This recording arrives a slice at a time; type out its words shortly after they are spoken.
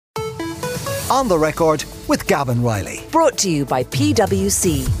On the Record with Gavin Riley. Brought to you by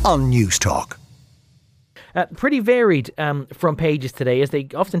PwC on News Talk. Pretty varied front pages today, as they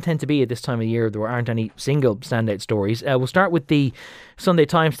often tend to be at this time of year. There aren't any single standout stories. We'll start with the Sunday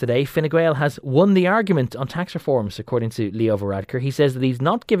Times today. Fine Gael has won the argument on tax reforms, according to Leo Varadkar. He says that he's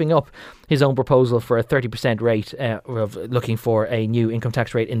not giving up his own proposal for a 30% rate of looking for a new income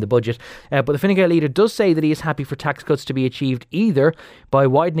tax rate in the budget. But the Fine Gael leader does say that he is happy for tax cuts to be achieved either by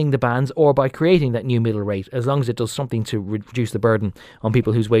widening the bands or by creating that new middle rate, as long as it does something to reduce the burden on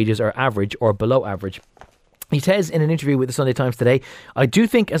people whose wages are average or below average. He says in an interview with the Sunday Times today, "I do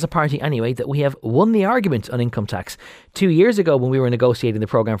think as a party anyway that we have won the argument on income tax. 2 years ago when we were negotiating the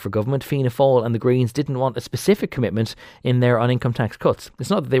programme for government, Fianna Fáil and the Greens didn't want a specific commitment in there on income tax cuts. It's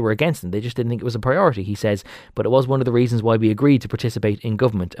not that they were against them, they just didn't think it was a priority," he says, "but it was one of the reasons why we agreed to participate in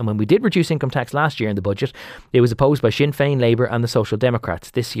government. And when we did reduce income tax last year in the budget, it was opposed by Sinn Féin, Labour and the Social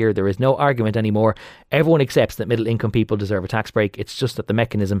Democrats. This year there is no argument anymore. Everyone accepts that middle income people deserve a tax break. It's just that the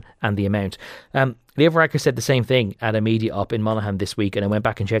mechanism and the amount." Leo Varadkar said the same thing at a media op in Monaghan this week, and I went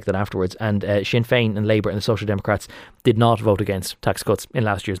back and checked that afterwards, and Sinn Féin and Labour and the Social Democrats did not vote against tax cuts in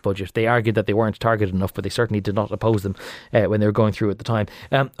last year's budget. They argued that they weren't targeted enough, but they certainly did not oppose them when they were going through at the time.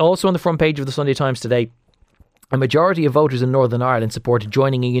 Also on the front page of the Sunday Times today, a majority of voters in Northern Ireland supported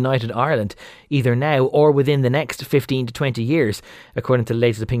joining a united Ireland, either now or within the next 15 to 20 years, according to the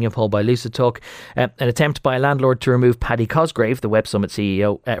latest opinion poll by Lucid Talk. An attempt by a landlord to remove Paddy Cosgrave, the Web Summit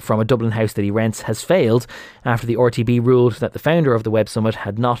CEO, from a Dublin house that he rents has failed after the RTB ruled that the founder of the Web Summit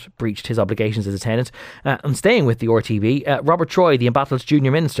had not breached his obligations as a tenant. And staying with the RTB, Robert Troy, the embattled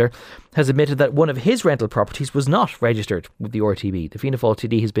junior minister, has admitted that one of his rental properties was not registered with the RTB. The Fianna Fáil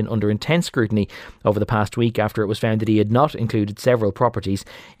TD has been under intense scrutiny over the past week after it was found that he had not included several properties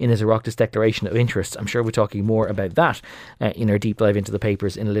in his Oireachtas declaration of interest. I'm sure we're talking more about that in our deep dive into the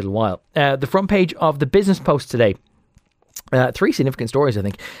papers in a little while. The front page of the Business Post today. Three significant stories, I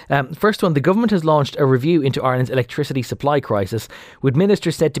think. First one, the government has launched a review into Ireland's electricity supply crisis, with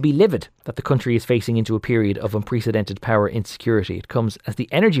ministers said to be livid that the country is facing into a period of unprecedented power insecurity. It comes as the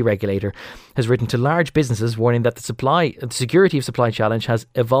energy regulator has written to large businesses warning that the security of supply challenge has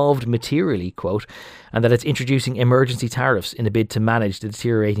evolved materially, quote, and that it's introducing emergency tariffs in a bid to manage the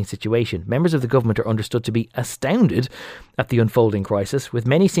deteriorating situation. Members of the government are understood to be astounded at the unfolding crisis, with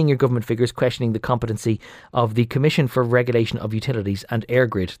many senior government figures questioning the competency of the Commission for Regulation of Utilities and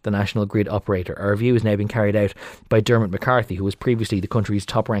EirGrid, the national grid operator. Our review has now been carried out by Dermot McCarthy, who was previously the country's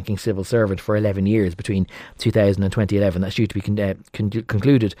top-ranking civil servant for 11 years between 2000 and 2011. That's due to be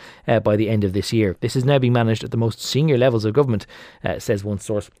concluded by the end of this year. This is now being managed at the most senior levels of government, says one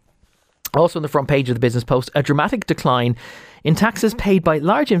source. Also on the front page of the Business Post, a dramatic decline in taxes paid by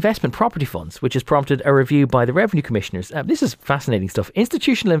large investment property funds, which has prompted a review by the Revenue Commissioners. This is fascinating stuff.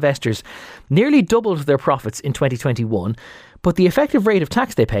 Institutional investors nearly doubled their profits in 2021, but the effective rate of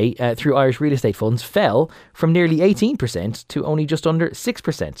tax they pay through Irish real estate funds fell from nearly 18% to only just under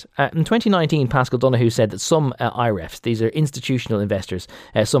 6%. In 2019, Pascal Donoghue said that some IREFs, these are institutional investors,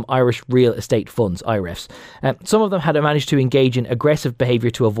 some Irish real estate funds, IREFs, some of them had managed to engage in aggressive behaviour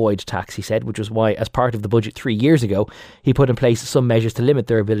to avoid tax, he said, which was why, as part of the budget 3 years ago, he put in place some measures to limit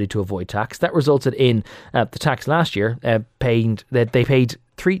their ability to avoid tax. That resulted in the tax last year they paid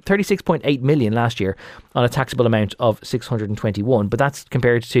 36.8 million last year on a taxable amount of 621, but that's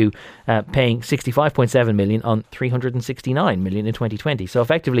compared to paying 65.7 million on 369 million in 2020. So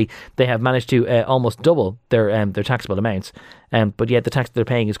effectively they have managed to almost double their taxable amounts, but yet the tax they're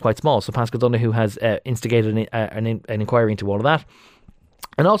paying is quite small. So Pascal Donoghue has instigated an inquiry into all of that.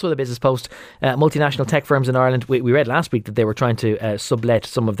 And also the Business Post, multinational tech firms in Ireland, we read last week that they were trying to sublet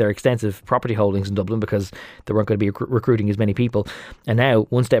some of their extensive property holdings in Dublin because they weren't going to be recruiting as many people. And now,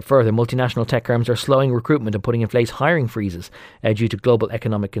 one step further, multinational tech firms are slowing recruitment and putting in place hiring freezes due to global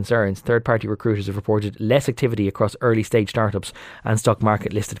economic concerns. Third-party recruiters have reported less activity across early-stage startups and stock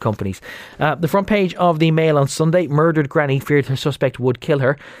market-listed companies. The front page of the Mail on Sunday, murdered granny feared her suspect would kill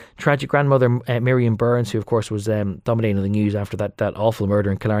her. Tragic grandmother Miriam Burns, who of course was dominating the news after that awful murder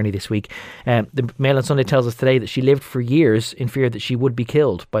in Killarney this week. The Mail on Sunday tells us today that she lived for years in fear that she would be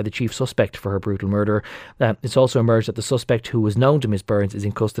killed by the chief suspect for her brutal murder. It's also emerged that the suspect, who was known to Ms Burns, is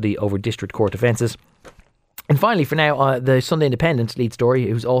in custody over district court offences. And finally, for now, the Sunday Independent lead story,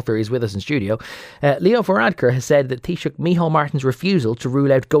 whose author is with us in studio, Leo Varadkar has said that Taoiseach Micheál Martin's refusal to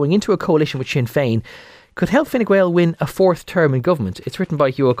rule out going into a coalition with Sinn Féin could help Fine Gael win a fourth term in government. It's written by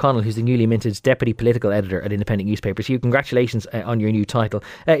Hugh O'Connell, who's the newly minted Deputy Political Editor at Independent Newspapers. Hugh, congratulations on your new title.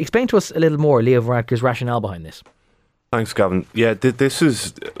 Explain to us a little more Leo Varadkar's rationale behind this. Thanks, Gavin. Yeah, this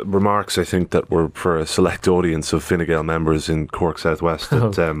is remarks, I think, that were for a select audience of Fine Gael members in Cork Southwest.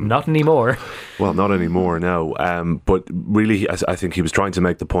 That, not anymore. Well, not anymore, no. But really, I think he was trying to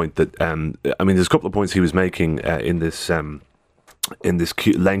make the point that, there's a couple of points he was making in this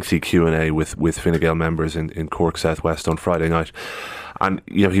lengthy Q&A with Fine Gael members in Cork Southwest on Friday night. And,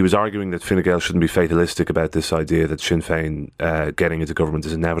 he was arguing that Fine Gael shouldn't be fatalistic about this idea that Sinn Féin getting into government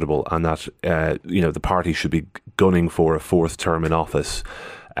is inevitable, and that, the party should be gunning for a fourth term in office,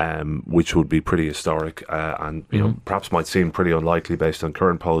 which would be pretty historic and, perhaps might seem pretty unlikely based on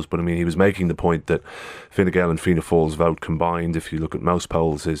current polls. But, he was making the point that Fine Gael and Fianna Fáil's vote combined, if you look at most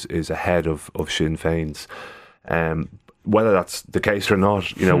polls, is ahead of Sinn Féin's. Whether that's the case or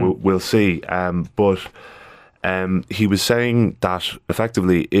not, we'll see. But he was saying that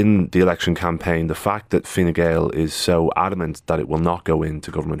effectively in the election campaign, the fact that Fine Gael is so adamant that it will not go into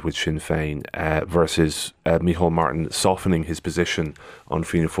government with Sinn Féin versus Micheál Martin softening his position on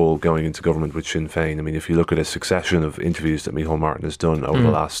Fianna Fáil going into government with Sinn Féin. If you look at a succession of interviews that Micheál Martin has done over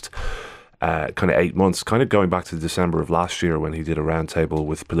the last kind of 8 months, kind of going back to December of last year when he did a roundtable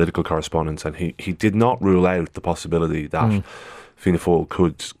with political correspondents, and he did not rule out the possibility that Fianna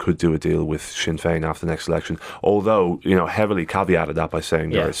Fáil could do a deal with Sinn Féin after the next election, although heavily caveated that by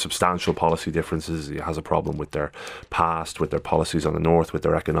saying there are substantial policy differences. He has a problem with their past, with their policies on the north, with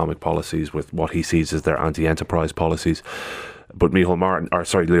their economic policies, with what he sees as their anti-enterprise policies. But Leo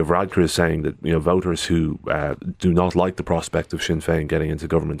Varadkar is saying that voters who do not like the prospect of Sinn Féin getting into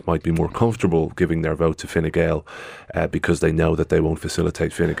government might be more comfortable giving their vote to Fine Gael because they know that they won't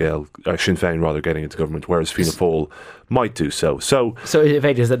facilitate Sinn Féin getting into government, whereas Fianna Fáil might do so. So in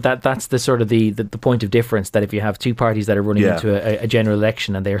effect, is that's the sort of the point of difference, that if you have two parties that are running into a general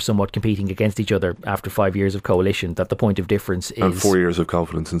election and they are somewhat competing against each other after 5 years of coalition, that the point of difference is... And 4 years of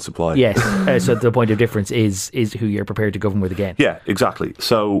confidence in supply. Yes, so the point of difference is who you're prepared to govern with again. Yeah, exactly.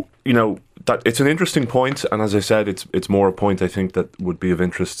 So, that it's an interesting point, and as I said, it's more a point I think that would be of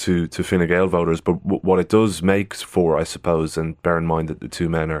interest to Fine Gael voters. But what it does make for, I suppose, and bear in mind that the two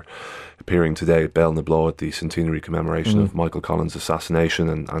men are appearing today at Bell na Blá at the centenary commemoration of Michael Collins' assassination,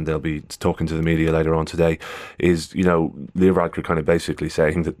 and they'll be talking to the media later on today, is, Leo Varadkar kind of basically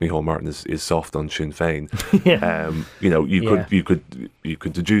saying that Micheál Martin is soft on Sinn Féin. You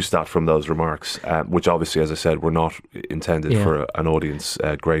could deduce that from those remarks, which obviously, as I said, were not intended for an audience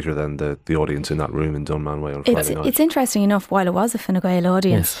greater than the audience in that room in Dunmanway on Friday night. It's interesting enough, while it was a Fine Gael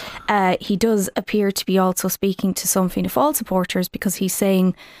audience, he does appear to be also speaking to some Fianna Fáil supporters, because he's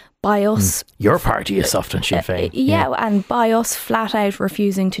saying, by us... Your party is soft on Sinn Féin. And by us flat out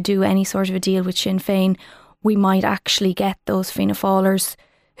refusing to do any sort of a deal with Sinn Féin, we might actually get those Fianna Fáilers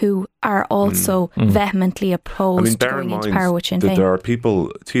who are also vehemently opposed to going into power with Sinn Féin. There are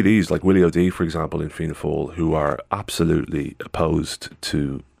people, TDs like Willie O'D, for example, in Fianna Fáil, who are absolutely opposed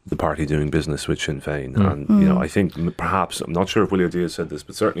to the party doing business with Sinn Féin. And, I think perhaps, I'm not sure if Willie O'D has said this,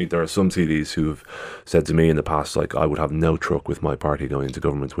 but certainly there are some TDs who have said to me in the past, like, I would have no truck with my party going into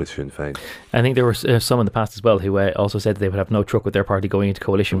government with Sinn Féin. I think there were some in the past as well who also said that they would have no truck with their party going into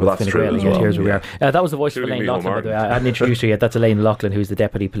coalition with Fine Gael. Here's where we are. That was the voice of Elaine Loughlin, by the way. I hadn't introduced her yet. That's Elaine Loughlin, who's the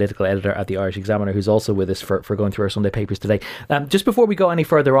deputy political editor at the Irish Examiner, who's also with us for going through our Sunday papers today. Just before we go any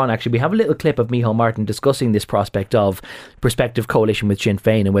further on, actually, we have a little clip of Micheál Martin discussing this prospect of prospective coalition with Sinn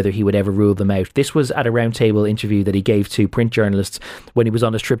Féin and whether he would ever rule them out. This was at a roundtable interview that he gave to print journalists when he was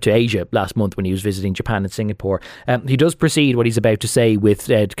on his trip to Asia last month, when he was visiting Japan and Singapore. He does proceed what he's about to say with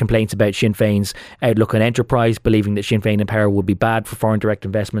complaints about Sinn Féin's outlook on enterprise, believing that Sinn Féin in power would be bad for foreign direct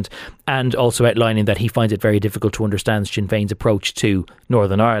investment, and also outlining that he finds it very difficult to understand Sinn Féin's approach to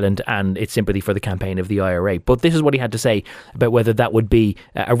Northern Ireland and its sympathy for the campaign of the IRA. But this is what he had to say about whether that would be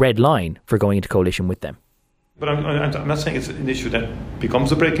a red line for going into coalition with them. But I'm not saying it's an issue that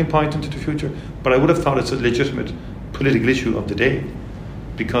becomes a breaking point into the future, but I would have thought it's a legitimate political issue of the day,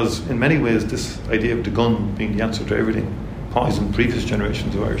 because in many ways this idea of the gun being the answer to everything poisoned previous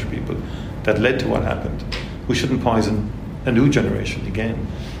generations of Irish people that led to what happened. We shouldn't poison a new generation again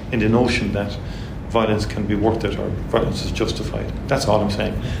in the notion that violence can be worth it or violence is justified. That's all I'm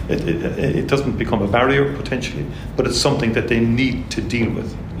saying. It doesn't become a barrier potentially, but it's something that they need to deal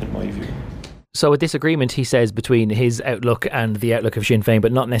with, in my view. So a disagreement, he says, between his outlook and the outlook of Sinn Féin,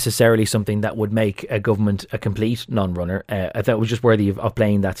 but not necessarily something that would make a government a complete non-runner. I thought it was just worthy of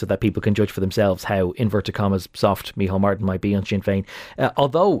playing that so that people can judge for themselves how, inverted commas, soft Micheál Martin might be on Sinn Féin.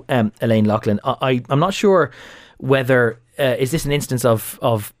 Although, Elaine Loughlin, I'm not sure whether is this an instance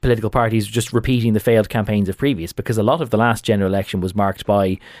of political parties just repeating the failed campaigns of previous? Because a lot of the last general election was marked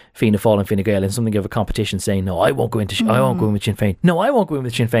by Fianna Fáil and Fine Gael in something of a competition, saying, no, I won't go into I won't go in with Sinn Féin. No, I won't go in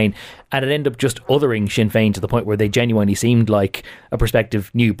with Sinn Féin. And it ended up just othering Sinn Féin to the point where they genuinely seemed like a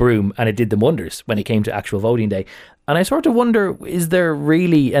prospective new broom, and it did them wonders when it came to actual voting day. And I sort of wonder, is there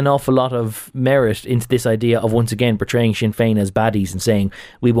really an awful lot of merit into this idea of once again portraying Sinn Féin as baddies and saying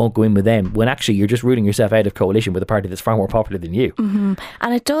we won't go in with them, when actually you're just ruling yourself out of coalition with a party that's far more popular than you? Mm-hmm.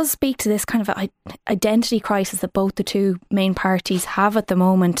 And it does speak to this kind of identity crisis that both the two main parties have at the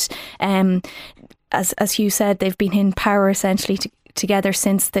moment. As Hugh said, they've been in power essentially together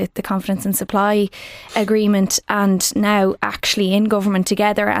since the Confidence and Supply Agreement, and now actually in government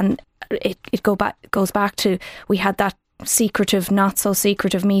together. And it goes back to, we had that secretive, not so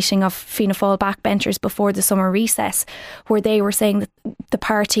secretive meeting of Fianna Fáil backbenchers before the summer recess, where they were saying that the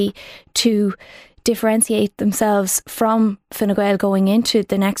party, to differentiate themselves from Fine Gael going into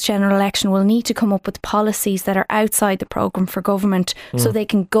the next general election, will need to come up with policies that are outside the programme for government, so they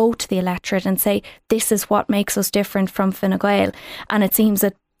can go to the electorate and say, this is what makes us different from Fine Gael. And it seems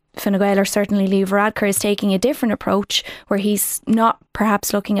that Fine Gael, or certainly Leo Varadkar, is taking a different approach, where he's not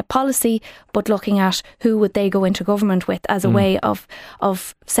perhaps looking at policy, but looking at who would they go into government with as a way of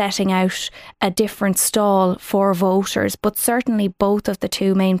setting out a different stall for voters. But certainly both of the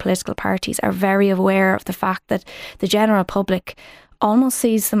two main political parties are very aware of the fact that the general public almost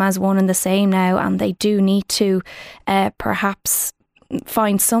sees them as one and the same now, and they do need to perhaps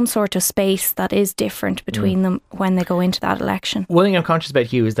find some sort of space that is different between them when they go into that election. One thing I'm conscious about,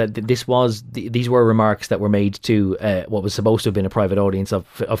 Hugh, is that these were remarks that were made to what was supposed to have been a private audience of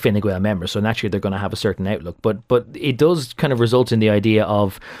Fine Gael members, so naturally they're going to have a certain outlook, but it does kind of result in the idea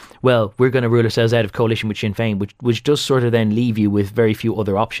of, well, we're going to rule ourselves out of coalition with Sinn Féin, which does sort of then leave you with very few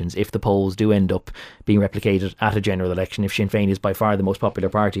other options if the polls do end up being replicated at a general election. If Sinn Féin is by far the most popular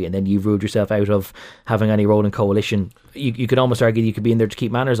party, and then you've ruled yourself out of having any role in coalition, you could almost argue you could be in there to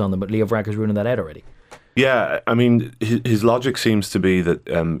keep manners on them, but Leo Varadkar's ruling that out already. Yeah, I mean, his logic seems to be that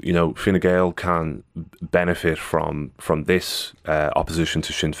Fine Gael can benefit from this opposition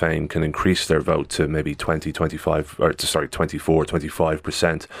to Sinn Féin, can increase their vote to maybe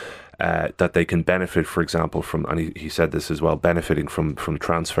 24-25%. That they can benefit, for example, from, and he said this as well, benefiting from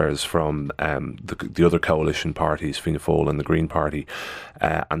transfers from the other coalition parties, Fianna Fáil and the Green Party,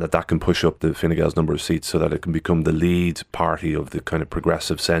 and that can push up the Fine Gael's number of seats so that it can become the lead party of the kind of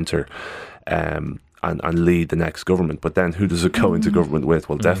progressive centre. And lead the next government. But then who does it go into government with?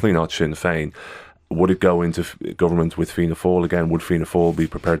 Well, definitely not Sinn Féin. Would it go into government with Fianna Fáil again? Would Fianna Fáil be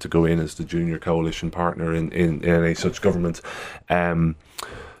prepared to go in as the junior coalition partner in any such government?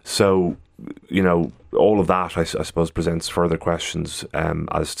 So, all of that, I suppose, presents further questions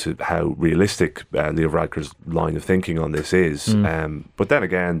as to how realistic Leo Varadkar's line of thinking on this is. But then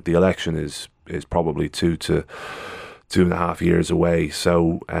again, the election is probably 2 to 2.5 years away.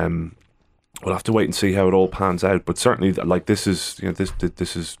 So, we'll have to wait and see how it all pans out. But certainly, like, this is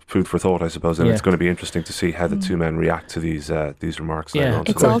food for thought, I suppose, and it's going to be interesting to see how the two men react to these remarks. Yeah,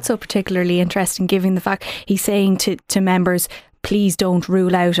 it's also particularly interesting, given the fact he's saying to members, please don't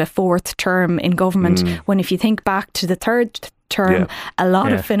rule out a fourth term in government, when if you think back to the third term, a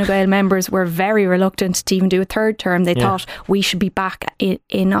lot of Fine Gael members were very reluctant to even do a third term. They thought we should be back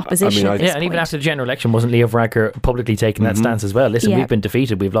in opposition. And even after the general election, wasn't Leo Varadkar publicly taking that stance as well? Listen, we've been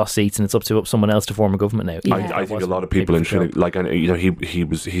defeated, we've lost seats, and it's up to someone else to form a government now. I think a lot of people in Fine Gael,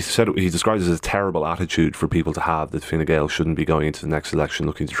 he describes it as a terrible attitude for people to have, that Fine Gael shouldn't be going into the next election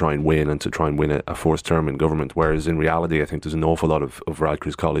looking to try and win a fourth term in government. Whereas in reality, I think there's an awful lot of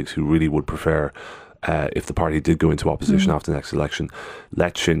Varadkar's colleagues who really would prefer, if the party did go into opposition after the next election,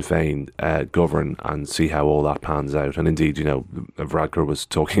 let Sinn Féin govern and see how all that pans out. And indeed, Varadkar was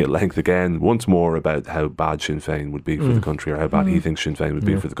talking at length again, once more, about how bad Sinn Féin would be for the country, or how bad he thinks Sinn Féin would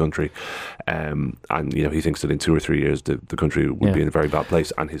be for the country. And he thinks that in 2 or 3 years the country would be in a very bad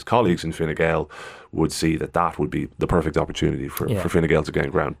place. And his colleagues in Fine Gael would see that would be the perfect opportunity for Fine Gael to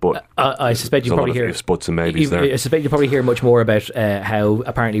gain ground. But I suspect you probably hear ifs, buts and maybes there. I suspect you probably hear much more about how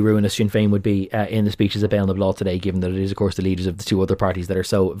apparently ruinous Sinn Féin would be in the speeches at Belknap today, given that it is, of course, the leaders of the two other parties that are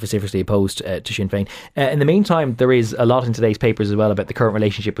so vociferously opposed to Sinn Féin. In the meantime, there is a lot in today's papers as well about the current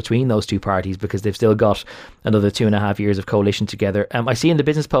relationship between those two parties, because they've still got another 2.5 years of coalition together. I see in the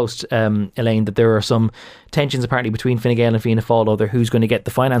Business Post, Elaine, that there are some tensions apparently between Fine Gael and Fianna Fáil over who's going to get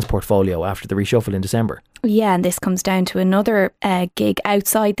the finance portfolio after the reshuffle in December. Yeah, and this comes down to another gig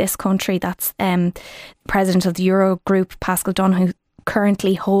outside this country. That's President of the Eurogroup, Paschal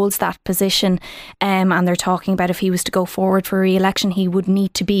currently holds that position, and they're talking about if he was to go forward for re-election, he would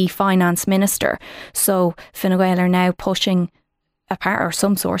need to be finance minister. So Fine Gael are now pushing, or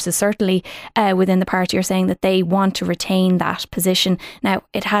some sources certainly within the party are saying that they want to retain that position. Now,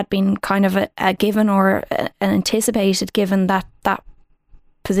 it had been kind of a given or an anticipated given that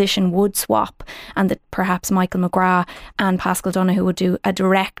position would swap, and that perhaps Michael McGrath and Paschal Donohoe would do a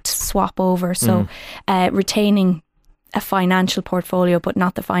direct swap over. So retaining a financial portfolio but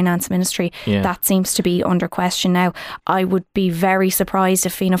not the finance ministry, that seems to be under question now. I would be very surprised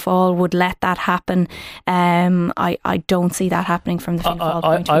if Fianna Fáil would let that happen. I don't see that happening from the Fianna Fáil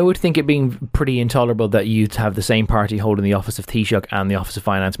point of view. I would think it being pretty intolerable that you'd have the same party holding the office of Taoiseach and the office of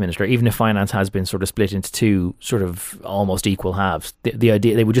finance minister, even if finance has been sort of split into two sort of almost equal halves. The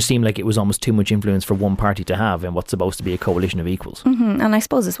idea, they would just seem like it was almost too much influence for one party to have in what's supposed to be a coalition of equals. And I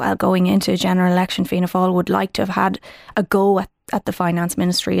suppose as well, going into a general election, Fianna Fáil would like to have had a go at the finance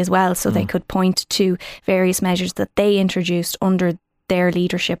ministry as well, so they could point to various measures that they introduced under their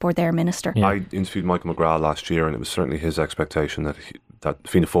leadership or their minister. I interviewed Michael McGrath last year, and it was certainly his expectation that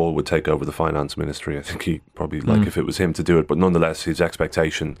Fianna Fáil would take over the finance ministry. I think he probably like if it was him to do it, but nonetheless his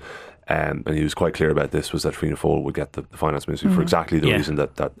expectation, and he was quite clear about this, was that Fianna Fáil would get the finance ministry for exactly the reason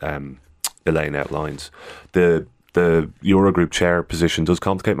that Elaine outlines. The Eurogroup chair position does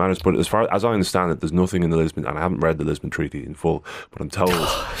complicate matters, but as far as I understand it, there's nothing in the Lisbon, and I haven't read the Lisbon Treaty in full, but I'm told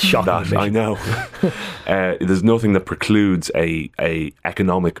that I know there's nothing that precludes a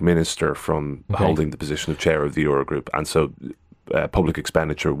economic minister from holding the position of chair of the Eurogroup, and so public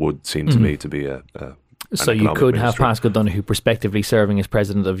expenditure would seem to me to be a so you could have Paschal Donohoe prospectively serving as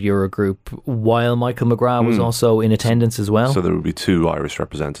president of Eurogroup while Michael McGrath was also in attendance as well. So there would be two Irish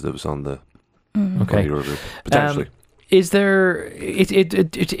representatives on the Eurogroup, potentially. Is it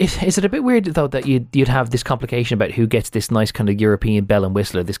a bit weird though that you'd have this complication about who gets this nice kind of European bell and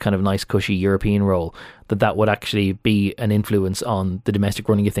whistler, this kind of nice cushy European role, that would actually be an influence on the domestic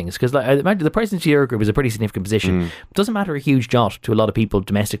running of things? Because I imagine the presidency of the Eurogroup is a pretty significant position. It doesn't matter a huge jot to a lot of people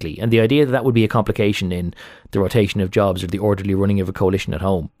domestically, and the idea that would be a complication in the rotation of jobs or the orderly running of a coalition at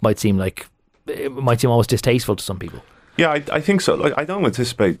home might seem almost distasteful to some people. Yeah, I think so. Like, I don't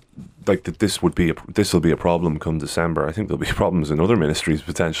anticipate that this will be a problem come December. I think there'll be problems in other ministries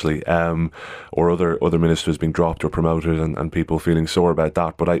potentially, or other ministers being dropped or promoted, and people feeling sore about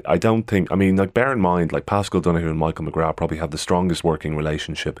that. But I don't think. I mean, like, bear in mind, like, Paschal Donohoe and Michael McGrath probably have the strongest working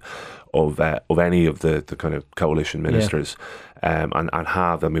relationship of any of the kind of coalition ministers. And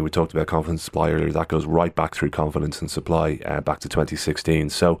have, I mean, we talked about confidence supply earlier. That goes right back through confidence and supply back to 2016.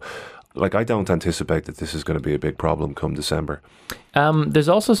 So, like, I don't anticipate that this is going to be a big problem come December. There's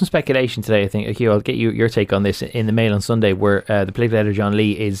also some speculation today, I think, Hugh, I'll get your take on this, in the Mail on Sunday, where the political editor John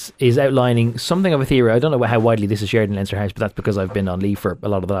Lee is outlining something of a theory. I don't know how widely this is shared in Leinster House, but that's because I've been on leave for a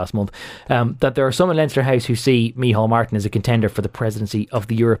lot of the last month, that there are some in Leinster House who see Micheál Martin as a contender for the presidency of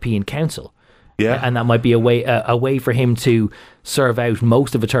the European Council. Yeah. And that might be a way for him to serve out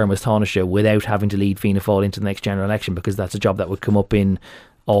most of a term as Taoiseach without having to lead Fianna Fáil into the next general election, because that's a job that would come up in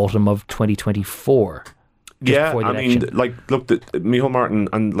autumn of 2024. Yeah, I mean, like, look, Micheál Martin,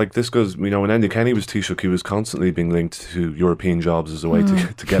 and like, this goes, you know, when Enda Kenny was Taoiseach, he was constantly being linked to European jobs as a way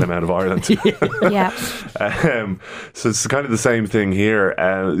to get him out of Ireland. Yeah. So it's kind of the same thing here.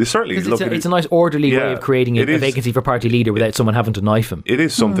 Certainly, it's a nice orderly way of creating a vacancy for party leader without someone having to knife him. It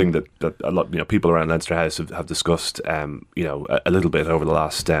is something that a lot, you know, people around Leinster House have discussed, you know, a little bit over the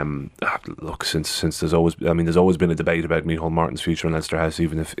last since there's always been a debate about Micheál Martin's future in Leinster House,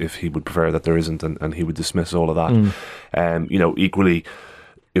 even if he would prefer that there isn't, and he would dismiss all of that. You know, equally,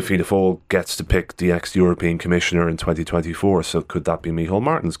 if Fianna Fáil gets to pick the next European Commissioner in 2024, so could that be Micheál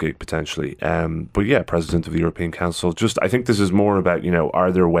Martin's gig potentially? But yeah, President of the European Council. Just, I think this is more about, you know,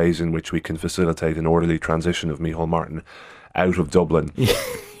 are there ways in which we can facilitate an orderly transition of Micheál Martin out of Dublin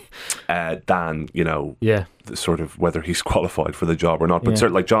than, you know, the sort of whether he's qualified for the job or not. But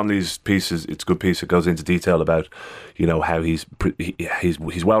certainly, like, John Lee's piece it's a good piece. It goes into detail about, you know, how he's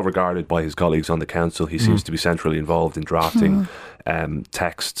well regarded by his colleagues on the council. He seems to be centrally involved in drafting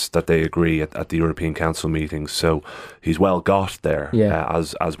texts that they agree at the European Council meetings. So he's well got there,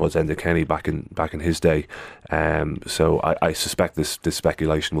 as was Enda Kenny back in his day. So I suspect this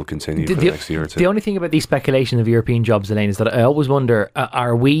speculation will continue for the next year or two. The only thing about these speculations of European jobs, Elaine, is that I always wonder,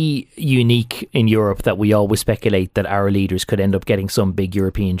 are we unique in Europe that we always speculate that our leaders could end up getting some big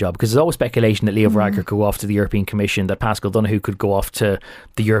European job? Because there's always speculation that Leo Varadkar could go off to the European Commission, that Paschal Donohoe could go off to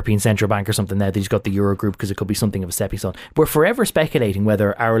the European Central Bank or something now that he's got the Eurogroup, because it could be something of a stepping stone. We're forever speculating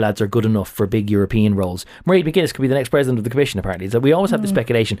whether our lads are good enough for big European roles. Mairead McGuinness could be the next president of the Commission, apparently. So we always have the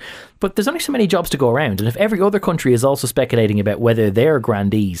speculation. But there's only so many jobs to go around, and if every other country is also speculating about whether their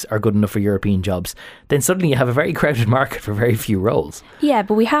grandees are good enough for European jobs, then suddenly you have a very crowded market for very few roles. Yeah,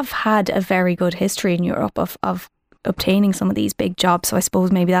 but we have had a very good history in Europe of obtaining some of these big jobs, so I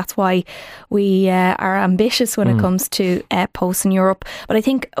suppose maybe that's why we are ambitious when it comes to posts in Europe. But I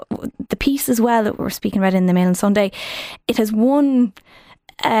think the piece as well that we're speaking about in the Mail on Sunday, it has one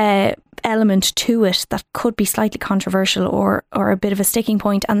element to it that could be slightly controversial or a bit of a sticking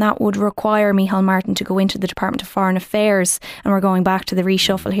point, and that would require Micheál Martin to go into the Department of Foreign Affairs, and we're going back to the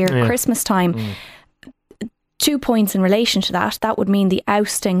reshuffle here at Christmas time. 2 points in relation to that. That would mean the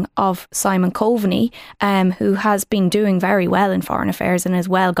ousting of Simon Coveney, who has been doing very well in foreign affairs and is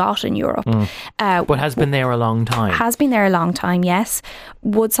well got in Europe. But has been there a long time. Has been there a long time, yes.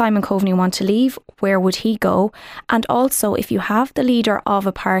 Would Simon Coveney want to leave? Where would he go? And also, if you have the leader of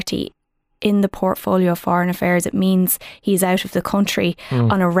a party in the portfolio of foreign affairs, it means he's out of the country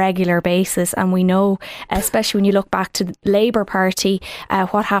on a regular basis. And we know, especially when you look back to the Labour Party,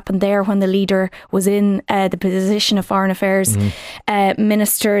 what happened there when the leader was in the position of foreign affairs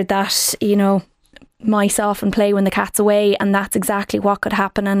minister, that, you know, mice often play when the cat's away, and that's exactly what could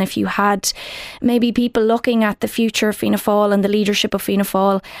happen. And if you had maybe people looking at the future of Fianna Fáil and the leadership of Fianna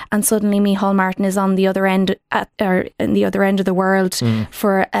Fáil, and suddenly Micheál Martin is on the other end, in the other end of the world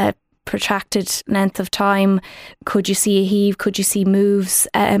for a protracted length of time, could you see a heave? Could you see moves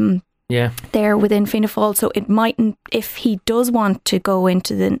there within Fianna Fáil? So it mightn't, if he does want to go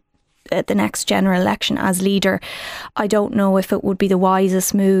into the next general election as leader, I don't know if it would be the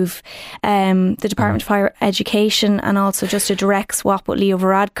wisest move. The Department of Higher Education, and also just a direct swap with Leo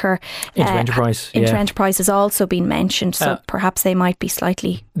Varadkar into Enterprise. Enterprise has also been mentioned, so perhaps they might be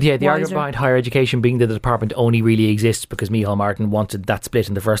slightly the wiser. argument behind higher education being that the department only really exists because Micheál Martin wanted that split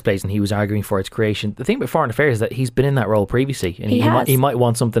in the first place, and he was arguing for its creation. The thing about foreign affairs is that he's been in that role previously, and he might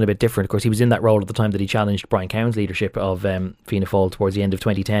want something a bit different. Of course, he was in that role at the time that he challenged Brian Cowen's leadership of Fianna Fáil towards the end of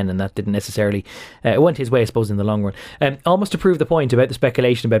 2010, and that didn't necessarily it went his way, I suppose, in the long run. Almost to prove the point about the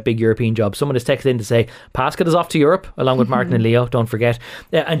speculation about big European jobs, someone has texted in to say Paschal is off to Europe along with Martin and Leo, don't forget.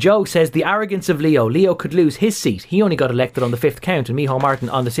 And Joe says the arrogance of Leo could lose his seat. He only got elected on the 5th count and Micheál Martin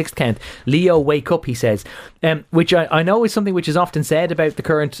on the 6th count. Leo, wake up, he says, which I know is something which is often said about the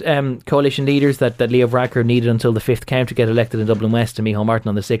current coalition leaders, that Leo Varadkar needed until the 5th count to get elected in Dublin West and Micheál Martin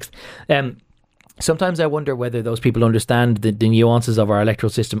on the 6th. Sometimes I wonder whether those people understand the nuances of our electoral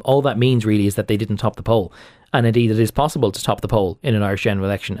system. All that means really is that they didn't top the poll. And indeed, it is possible to top the poll in an Irish general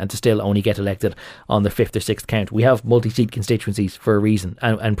election and to still only get elected on the 5th or 6th count. We have multi-seat constituencies for a reason.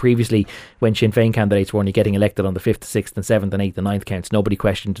 And previously, when Sinn Féin candidates were only getting elected on the 5th, 6th and 7th and 8th and 9th counts, nobody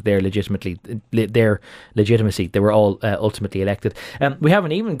questioned their legitimacy. They were all ultimately elected. We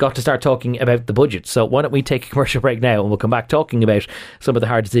haven't even got to start talking about the budget. So why don't we take a commercial break now, and we'll come back talking about some of the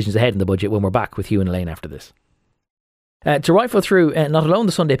hard decisions ahead in the budget when we're back with Hugh and Elaine after this. To rifle through not alone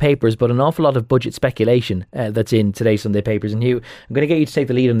the Sunday papers, but an awful lot of budget speculation that's in today's Sunday papers. And Hugh, I'm going to get you to take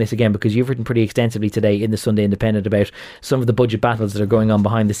the lead on this again, because you've written pretty extensively today in the Sunday Independent about some of the budget battles that are going on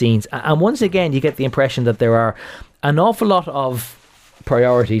behind the scenes. And once again, you get the impression that there are an awful lot of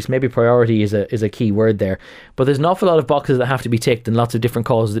priorities. Maybe priority is a key word there, but there's an awful lot of boxes that have to be ticked and lots of different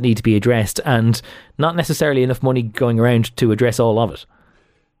causes that need to be addressed, and not necessarily enough money going around to address all of it.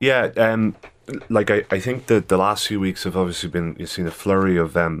 Yeah, I think that the last few weeks have obviously been, you've seen a flurry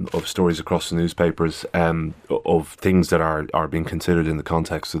of stories across the newspapers of things that are being considered in the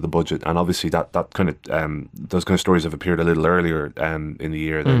context of the budget, and obviously that kind of those kind of stories have appeared a little earlier in the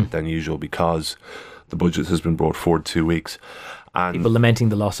year than usual, because the budget has been brought forward 2 weeks. And people lamenting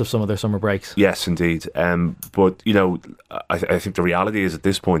the loss of some of their summer breaks. Yes, indeed. But, you know, I think the reality is at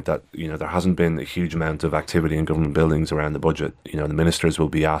this point that, you know, there hasn't been a huge amount of activity in government buildings around the budget. You know, the ministers will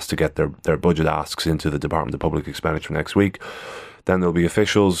be asked to get their budget asks into the Department of Public Expenditure next week. Then there'll be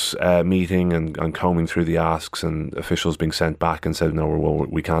officials meeting and combing through the asks, and officials being sent back and said, no, well,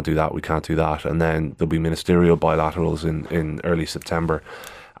 we can't do that, we can't do that. And then there'll be ministerial bilaterals in early September.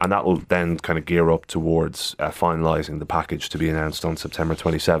 And that will then kind of gear up towards finalising the package to be announced on September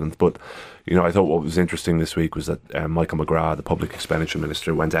 27th. But, you know, I thought what was interesting this week was that Michael McGrath, the Public Expenditure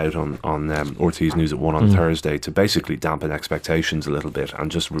Minister, went out on RTÉ's News at 1 on Thursday to basically dampen expectations a little bit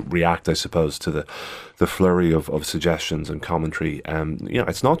and just react, I suppose, to the flurry of suggestions and commentary. You know,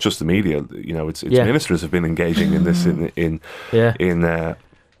 it's not just the media. You know, it's ministers have been engaging in this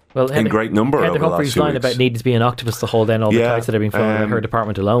in great number. Heather Humphrey's line about needing to be an octopus to hold down all the kites that have been flown in her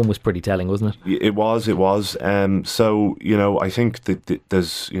department alone was pretty telling, wasn't it? It was. So, I think that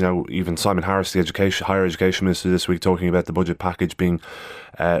there's, even Simon Harris, the higher education minister this week, talking about the budget package being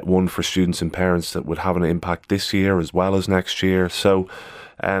one for students and parents that would have an impact this year as well as next year. So,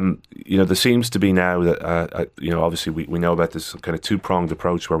 there seems to be now that, obviously we know about this kind of two-pronged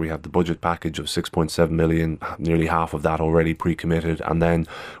approach where we have the budget package of 6.7 million, nearly half of that already pre-committed, and then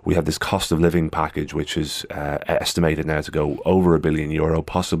we have this cost of living package, which is estimated now to go over €1 billion,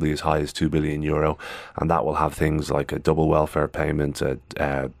 possibly as high as €2 billion, and that will have things like a double welfare payment,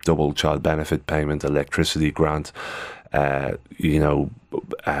 a double child benefit payment, electricity grant. The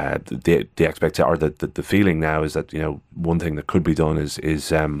expectation or the feeling now is that one thing that could be done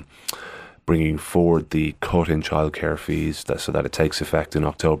is bringing forward the cut in childcare fees so that it takes effect in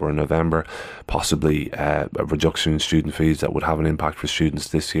October and November, possibly a reduction in student fees that would have an impact for students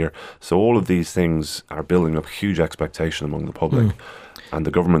this year. So all of these things are building up huge expectation among the public. And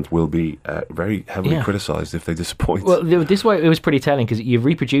the government will be very heavily criticised if they disappoint. Well, this way it was pretty telling because you've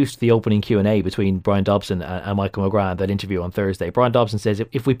reproduced the opening Q&A between Brian Dobson and Michael McGrath, that interview on Thursday. Brian Dobson says,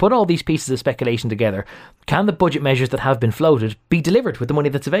 if we put all these pieces of speculation together, can the budget measures that have been floated be delivered with the money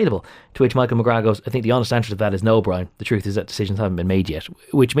that's available? To which Michael McGrath goes, I think the honest answer to that is no, Brian. The truth is that decisions haven't been made yet.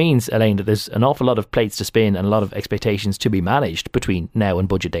 Which means, Elaine, that there's an awful lot of plates to spin and a lot of expectations to be managed between now and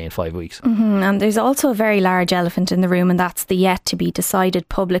budget day in 5 weeks. And there's also a very large elephant in the room, and that's the yet to be decided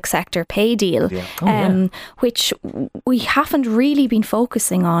public sector pay deal, which we haven't really been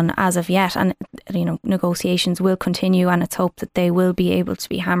focusing on as of yet. And negotiations will continue, and it's hoped that they will be able to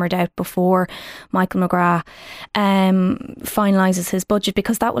be hammered out before Michael McGrath finalises his budget,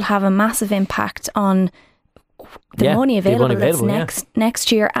 because that will have a massive impact on the money available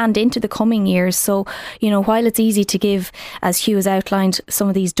next year and into the coming years. So, while it's easy to give, as Hugh has outlined, some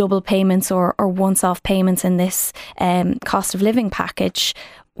of these double payments or once-off payments in this cost of living package,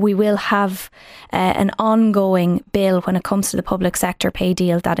 we will have an ongoing bill when it comes to the public sector pay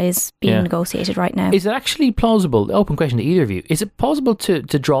deal that is being negotiated right now. Is it actually plausible, open question to either of you, is it possible to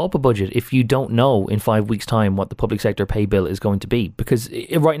draw up a budget if you don't know in 5 weeks' time what the public sector pay bill is going to be? Because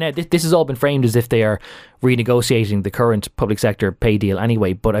right now this has all been framed as if they are renegotiating the current public sector pay deal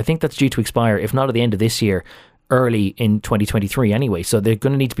anyway, but I think that's due to expire, if not at the end of this year, early in 2023 anyway, so they're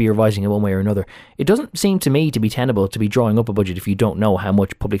going to need to be revising it one way or another. It doesn't seem to me to be tenable to be drawing up a budget if you don't know how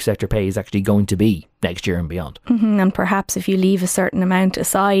much public sector pay is actually going to be next year and beyond. And perhaps if you leave a certain amount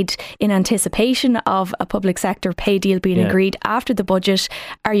aside in anticipation of a public sector pay deal being agreed after the budget,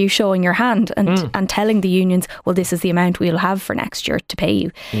 are you showing your hand and telling the unions, well, this is the amount we'll have for next year to pay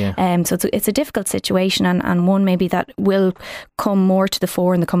you? So it's a difficult situation, and one maybe that will come more to the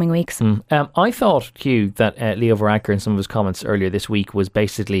fore in the coming weeks. I thought, Hugh, that Leo Varadkar in some of his comments earlier this week was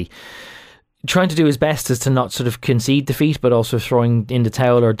basically trying to do his best as to not sort of concede defeat, but also throwing in the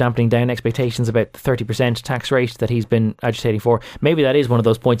towel or dampening down expectations about the 30% tax rate that he's been agitating for. Maybe that is one of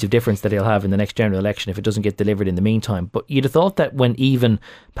those points of difference that he'll have in the next general election if it doesn't get delivered in the meantime. But you'd have thought that when even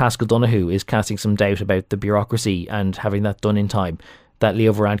Paschal Donohoe is casting some doubt about the bureaucracy and having that done in time, that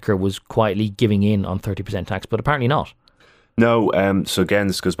Leo Varadkar was quietly giving in on 30% tax, but apparently not. No, so again,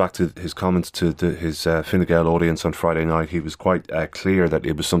 this goes back to his comments to his Fine Gael audience on Friday night. He was quite clear that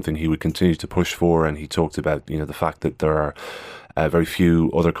it was something he would continue to push for, and he talked about the fact that there are very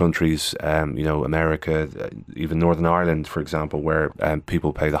few other countries, America, even Northern Ireland, for example, where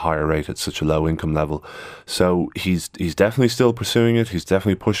people pay the higher rate at such a low income level. So he's definitely still pursuing it. He's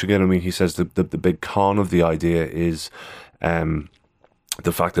definitely pushing it. I mean, he says the big con of the idea is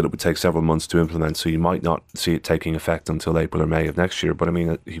the fact that it would take several months to implement, so you might not see it taking effect until April or May of next year. But I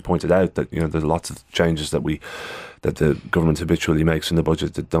mean, he pointed out that there's lots of changes that the government habitually makes in the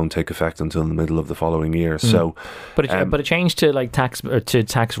budget that don't take effect until the middle of the following year. So, but a change to like tax or to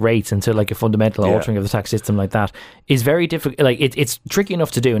tax rates and to like a fundamental altering of the tax system like that is very difficult. Like it's tricky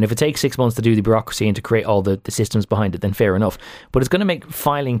enough to do, and if it takes 6 months to do the bureaucracy and to create all the systems behind it, then fair enough. But it's going to make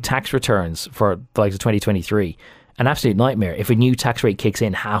filing tax returns for the likes of 2023 an absolute nightmare if a new tax rate kicks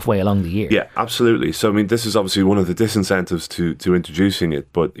in halfway along the year. Yeah, absolutely. So I mean, this is obviously one of the disincentives to introducing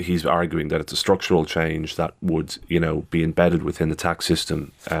it, but he's arguing that it's a structural change that would be embedded within the tax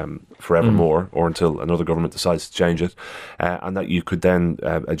system forevermore, or until another government decides to change it, and that you could then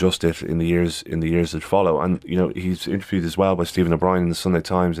adjust it in the years that follow. And he's interviewed as well by Stephen O'Brien in the Sunday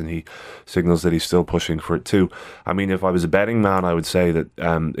Times, and he signals that he's still pushing for it too. I mean, if I was a betting man, I would say that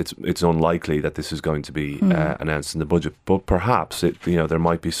it's unlikely that this is going to be announced in the budget, but perhaps there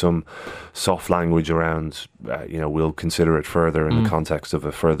might be some soft language around we'll consider it further in the context of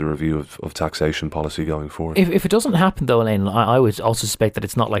a further review of taxation policy going forward. If it doesn't happen though, Elaine, I would also suspect that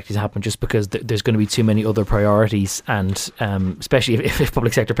it's not likely to happen just because there's going to be too many other priorities, and especially if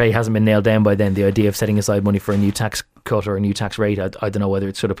public sector pay hasn't been nailed down by then, the idea of setting aside money for a new tax cut or a new tax rate, I don't know whether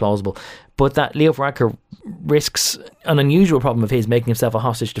it's sort of plausible. But that Leo Varadkar risks an unusual problem of his, making himself a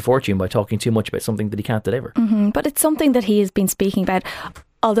hostage to fortune by talking too much about something that he can't deliver. But it's something that he has been speaking about,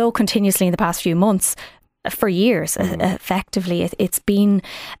 although continuously in the past few months, for years. Effectively, it's been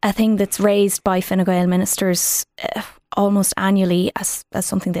a thing that's raised by Fine Gael ministers almost annually as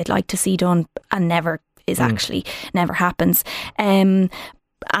something they'd like to see done, and never happens. And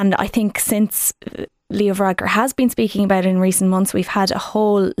I think since Leo Varadkar has been speaking about it in recent months, we've had a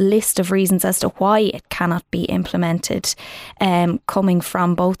whole list of reasons as to why it cannot be implemented, coming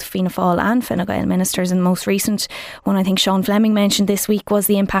from both Fianna Fáil and Fine Gael ministers. And the most recent one I think Sean Fleming mentioned this week was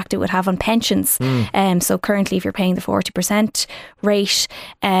the impact it would have on pensions. So currently, if you're paying the 40% rate,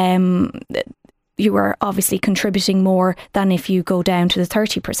 you are obviously contributing more than if you go down to the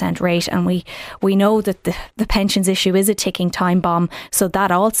 30% rate. And we know that the pensions issue is a ticking time bomb, so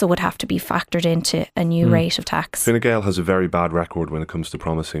that also would have to be factored into a new rate of tax. Fine Gael has a very bad record when it comes to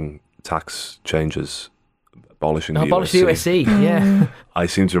promising tax changes. Abolishing the USC, yeah. I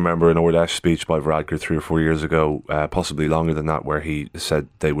seem to remember an Ard Fheis speech by Varadkar 3 or 4 years ago, possibly longer than that, where he said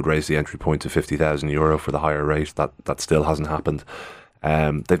they would raise the entry point to €50,000 for the higher rate. That still hasn't happened.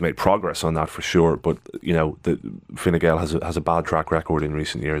 They've made progress on that for sure, but Fine Gael has a bad track record in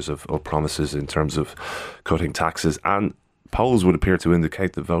recent years of promises in terms of cutting taxes, and polls would appear to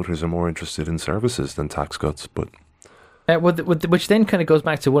indicate that voters are more interested in services than tax cuts. But which then kind of goes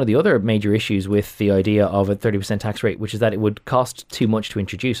back to one of the other major issues with the idea of a 30% tax rate, which is that it would cost too much to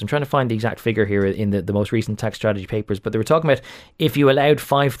introduce. I'm trying to find the exact figure here in the most recent tax strategy papers, but they were talking about if you allowed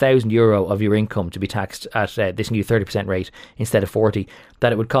 €5,000 of your income to be taxed at this new 30% rate instead of 40,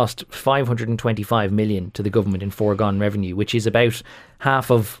 that it would cost 525 million to the government in foregone revenue, which is about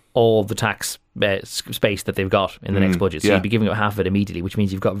half of all the tax space that they've got in the next budget. So you'd be giving up half of it immediately, which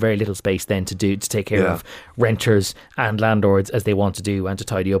means you've got very little space then to take care of renters and landlords as they want to do, and to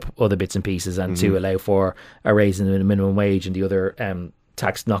tidy up other bits and pieces, and to allow for a raise in the minimum wage and the other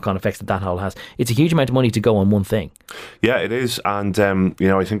tax knock-on effects that whole has. It's a huge amount of money to go on one thing. Yeah, it is, and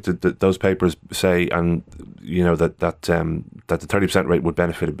I think that those papers say, and that the 30% rate would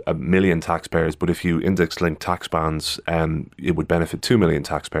benefit 1 million taxpayers, but if you index-link tax bands, it would benefit 2 million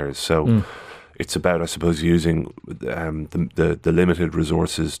taxpayers. So it's about, I suppose, using the limited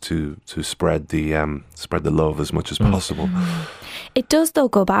resources to spread the love as much as possible. It does, though,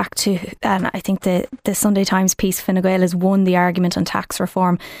 go back to, and I think the Sunday Times piece, Fine Gael has won the argument on tax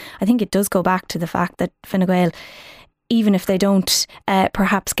reform. I think it does go back to the fact that Fine Gael, even if they don't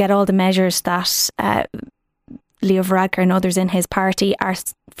perhaps get all the measures that Leo Varadkar and others in his party are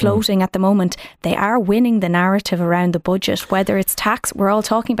floating at the moment, they are winning the narrative around the budget. Whether it's tax, we're all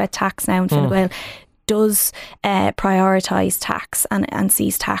talking about tax now, and Fine Gael does prioritise tax and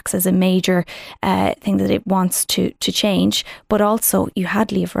sees tax as a major thing that it wants to change. But also you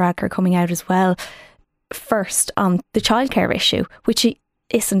had Leo Varadkar coming out as well first on the childcare issue, which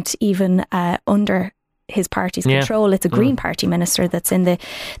isn't even under his party's control. It's a Green Party minister that's in the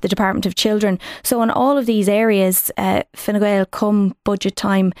Department of Children. So on all of these areas, Fine Gael come budget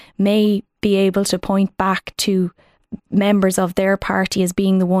time may be able to point back to members of their party as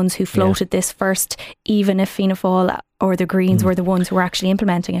being the ones who floated this first, even if Fianna Fáil or the Greens were the ones who were actually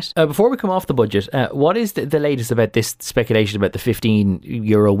implementing it. Before we come off the budget, what is the latest about this speculation about the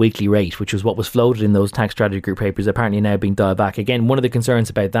 €15 weekly rate, which was what was floated in those tax strategy group papers, apparently now being dialed back? Again, one of the concerns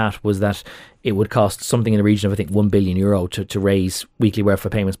about that was that it would cost something in the region of, I think, €1 billion to raise weekly welfare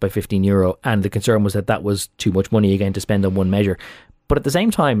payments by €15, and the concern was that was too much money again to spend on one measure. But at the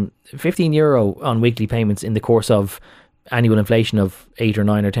same time, €15 on weekly payments in the course of annual inflation of 8 or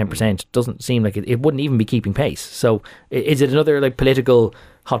 9 or 10% doesn't seem like it wouldn't even be keeping pace. So is it another political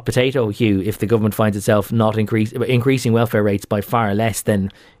hot potato, Hugh, if the government finds itself not increasing welfare rates by far less than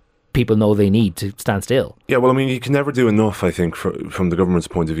people know they need to stand still? Yeah, well, I mean, you can never do enough, I think, from the government's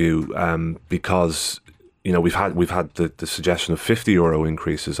point of view, because we've had the suggestion of €50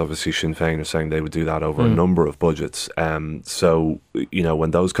 increases. Obviously, Sinn Féin are saying they would do that over a number of budgets. So,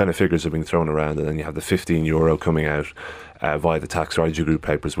 when those kind of figures are being thrown around, and then you have the €15 coming out via the tax strategy group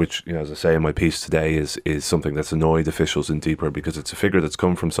papers, which, as I say in my piece today, is something that's annoyed officials in Deeper, because it's a figure that's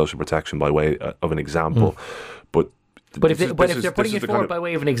come from social protection by way of an example. But if they're putting it forward by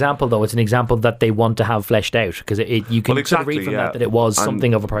way of an example, though, it's an example that they want to have fleshed out, because you can sort of read from that it was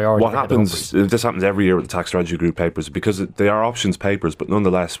something of a priority. What happens, this happens every year with the tax strategy group papers, because they are options papers, but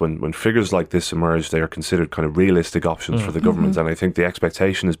nonetheless, when figures like this emerge, they are considered kind of realistic options for the government. And I think the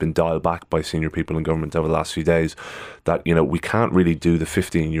expectation has been dialed back by senior people in government over the last few days that, we can't really do the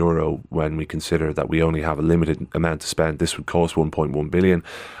 €15 when we consider that we only have a limited amount to spend. This would cost 1.1 billion.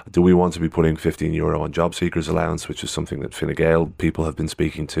 Do we want to be putting €15 on job seekers allowance, which is something that Fine Gael people have been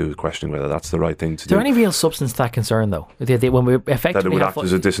speaking to, questioning whether that's the right thing to do. Is there any real substance to that concern, though? When we effectively that it would act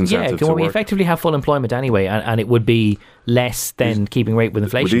as a disincentive to when we work. effectively have full employment anyway, and it would be less than keeping rate with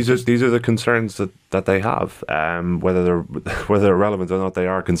inflation. Well, these are the concerns that they have. Whether they're relevant or not, they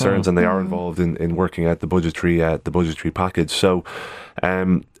are concerns, and they are involved in working out the budgetary package. So,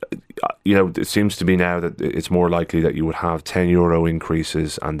 it seems to be now that it's more likely that you would have €10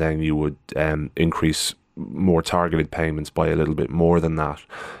 increases, and then you would increase more targeted payments by a little bit more than that.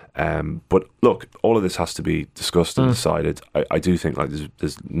 But look, all of this has to be discussed and decided. I do think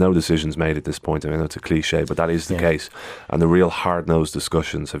there's no decisions made at this point. I mean, it's a cliche, but that is the case. And the real hard-nosed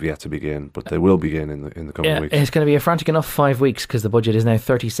discussions have yet to begin, but they will begin in the coming weeks. It's going to be a frantic enough 5 weeks, because the budget is now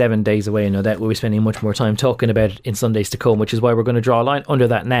 37 days away, and no doubt we'll be spending much more time talking about it in Sundays to come, which is why we're going to draw a line under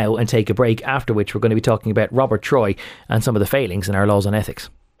that now and take a break, after which we're going to be talking about Robert Troy and some of the failings in our laws on ethics.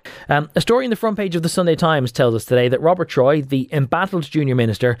 A story in the front page of the Sunday Times tells us today that Robert Troy, the embattled junior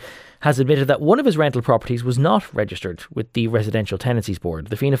minister, has admitted that one of his rental properties was not registered with the Residential Tenancies Board.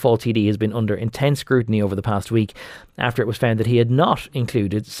 The Fianna Fáil TD has been under intense scrutiny over the past week after it was found that he had not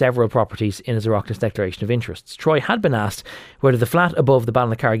included several properties in his Oireachtas Declaration of Interests. Troy had been asked whether the flat above the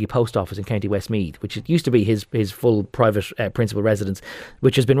Ballincarragee post office in County Westmeath, which it used to be his full private principal residence,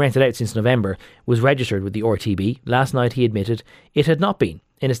 which has been rented out since November, was registered with the RTB. Last night he admitted it had not been.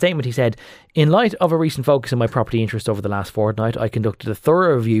 In a statement, he said, "In light of a recent focus on my property interest over the last fortnight, I conducted a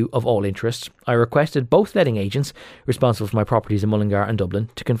thorough review of all interests. I requested both letting agents responsible for my properties in Mullingar and Dublin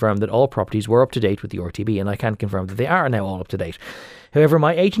to confirm that all properties were up to date with the RTB, and I can confirm that they are now all up to date. However,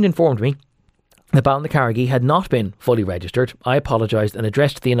 my agent informed me the Ballincarragee had not been fully registered. I apologised and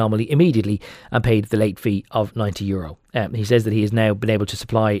addressed the anomaly immediately and paid the late fee of €90. He says that he has now been able to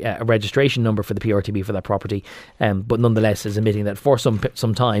supply a registration number for the PRTB for that property, but nonetheless is admitting that for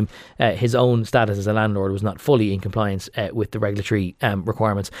some time his own status as a landlord was not fully in compliance with the regulatory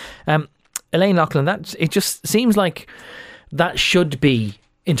requirements. Elaine Loughlin, it just seems like that should be,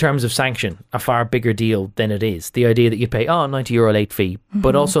 in terms of sanction, a far bigger deal than it is. The idea that you pay €90 late fee,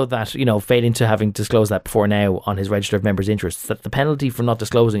 but also that, failing to having disclosed that before now on his register of members' interests, that the penalty for not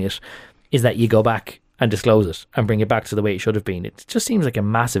disclosing it is that you go back and disclose it and bring it back to the way it should have been. It just seems like a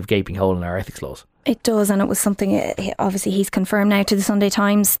massive gaping hole in our ethics laws. It does, and it was something, obviously he's confirmed now to the Sunday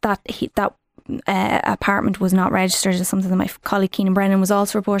Times that that apartment was not registered, is something that my colleague Keenan Brennan was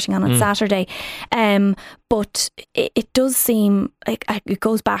also reporting on Saturday. But it does seem like it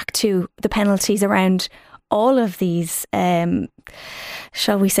goes back to the penalties around all of these,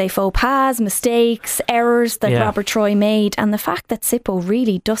 shall we say, faux pas, mistakes, errors that Robert Troy made, and the fact that SIPO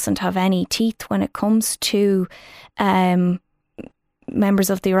really doesn't have any teeth when it comes to members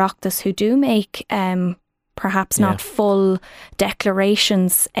of the Oireachtas who do make perhaps not full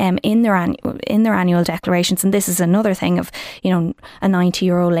declarations in their annual declarations. And this is another thing of, a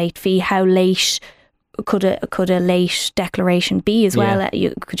 €90 late fee. How late could a late declaration be as well?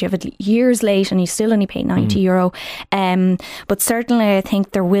 Could you have it years late and you still only pay €90? But certainly I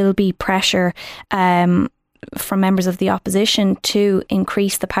think there will be pressure from members of the opposition to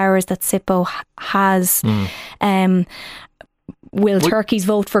increase the powers that SIPO has. Will turkeys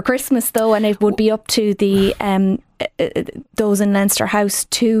vote for Christmas, though? And it would be up to the those in Leinster House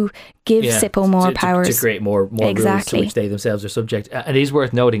to give SIPO more powers. To create more rules to which they themselves are subject. It is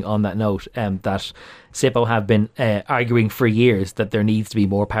worth noting on that note that SIPO have been arguing for years that there needs to be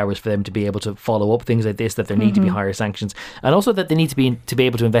more powers for them to be able to follow up things like this, that there need to be higher sanctions, and also that they need to be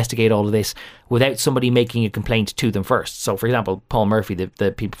able to investigate all of this without somebody making a complaint to them first. So, for example, Paul Murphy,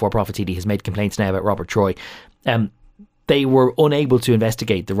 the People for Profit TD, has made complaints now about Robert Troy. They were unable to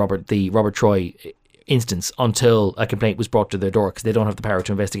investigate the Robert Troy instance until a complaint was brought to their door, because they don't have the power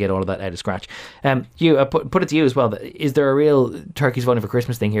to investigate all of that out of scratch. You put it to you as well. Is there a real turkeys voting for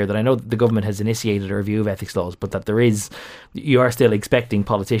Christmas thing here? That I know that the government has initiated a review of ethics laws, but that you are still expecting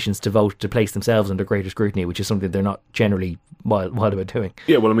politicians to vote to place themselves under greater scrutiny, which is something they're not generally wild about doing.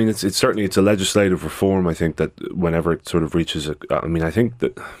 Yeah, well, I mean, it's certainly a legislative reform. I think that whenever it sort of reaches, I think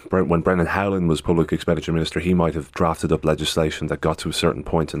that when Brendan Howlin was Public Expenditure Minister, he might have drafted up legislation that got to a certain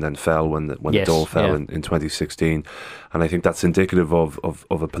point and then fell when the Dáil fell in 2016. And I think that's indicative of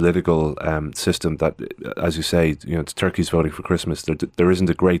a political system that, as you say, it's turkeys voting for Christmas. There isn't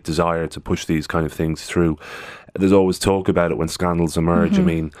a great desire to push these kind of things through. There's always talk about it when scandals emerge. I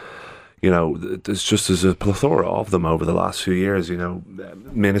mean, there's a plethora of them over the last few years.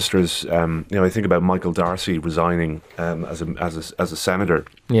 Ministers. I think about Michael Darcy resigning as a senator,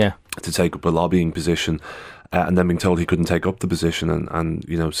 to take up a lobbying position, and then being told he couldn't take up the position, and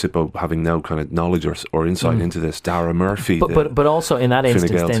SIPO having no kind of knowledge or insight into this. Dara Murphy, but also in that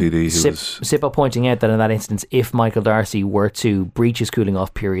instance, SIPO pointing out that in that instance, if Michael Darcy were to breach his cooling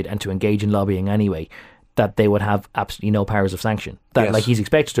off period and to engage in lobbying anyway, that they would have absolutely no powers of sanction. That he's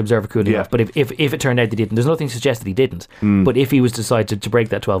expected to observe a cooling off, but if it turned out they didn't, there's nothing to suggest that he didn't. But if he was decided to break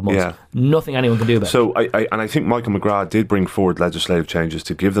that 12 months, nothing anyone can do about it. So I think Michael McGrath did bring forward legislative changes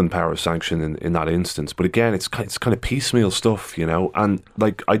to give them power of sanction in that instance. But again, it's kind of piecemeal stuff, And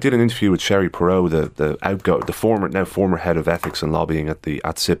like, I did an interview with Sherry Perot, the former head of ethics and lobbying at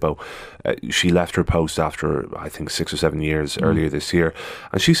SIPO. She left her post after, I think, 6 or 7 years earlier this year,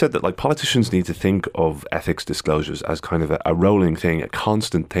 and she said that like politicians need to think of ethics disclosures as kind of a rolling thing, a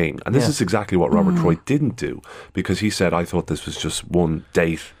constant thing. And this is exactly what Robert Troy didn't do, because he said, I thought this was just one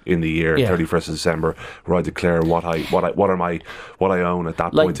date in the year, 31st of December, where I declare what I own at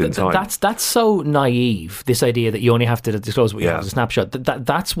that point in time. That's so naive, this idea that you only have to disclose what you have as a snapshot.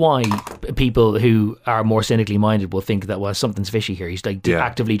 That's why people who are more cynically minded will think that, well, something's fishy here. He's like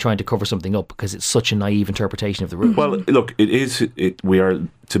actively trying to cover something up, because it's such a naive interpretation of the rules. Well, look, we are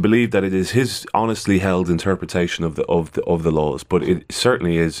to believe that it is his honestly held interpretation of the laws, but it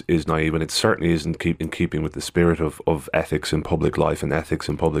certainly is naive, and it certainly isn't in keeping with the spirit of ethics in public life and ethics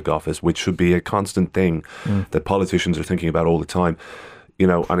in public office, which should be a constant thing that politicians are thinking about all the time.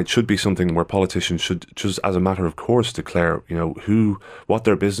 And it should be something where politicians should, just as a matter of course, declare, what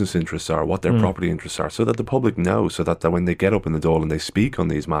their business interests are, what their property interests are, so that the public know, so that when they get up in the Dáil and they speak on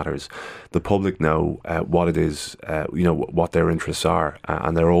these matters, the public know what it is, what their interests are,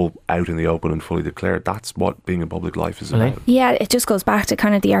 and they're all out in the open and fully declared. That's what being in public life is about. Yeah, it just goes back to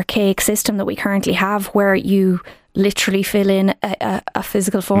kind of the archaic system that we currently have, where you literally fill in a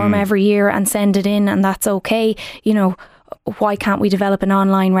physical form every year and send it in, and that's okay. Why can't we develop an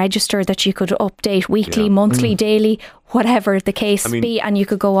online register that you could update weekly, monthly, daily, whatever the case be, and you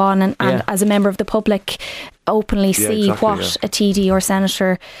could go on and as a member of the public openly see what a TD or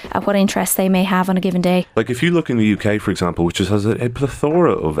senator, what interests they may have on a given day. Like if you look in the UK, for example, which has a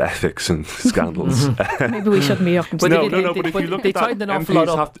plethora of ethics and scandals. Maybe we shouldn't be looking. But if you look at that,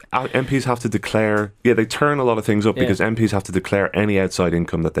 MPs have to declare. Yeah, they turn a lot of things up because MPs have to declare any outside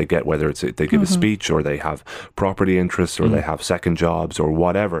income that they get, whether it's they give a speech or they have property interests or they have second jobs or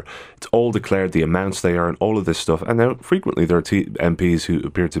whatever. It's all declared, the amounts they earn, all of this stuff. And now frequently there are MPs who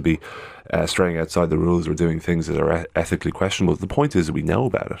appear to be straying outside the rules or doing things that are ethically questionable. The point is that we know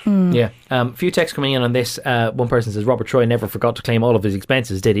about it. A few texts coming in on this. One person says Robert Troy never forgot to claim all of his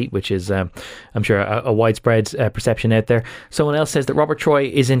expenses, did he? Which is, I'm sure, a widespread perception out there. Someone else says that Robert Troy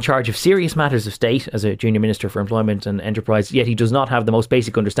is in charge of serious matters of state as a junior minister for employment and enterprise, yet he does not have the most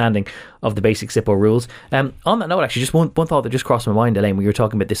basic understanding of the basic SIPO rules. On that note, actually, just one thought that just crossed my mind, Elaine, when you were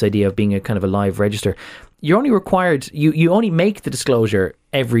talking about this idea of being a kind of a live register. You're only required, you only make the disclosure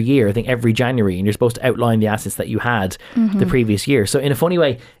every year, I think every January, and you're supposed to outline the assets that you had the previous year. So in a funny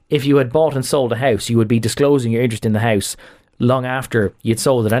way, if you had bought and sold a house, you would be disclosing your interest in the house long after you'd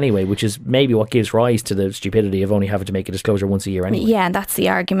sold it anyway, which is maybe what gives rise to the stupidity of only having to make a disclosure once a year anyway. Yeah, and that's the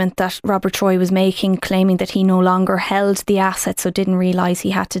argument that Robert Troy was making, claiming that he no longer held the asset, so didn't realise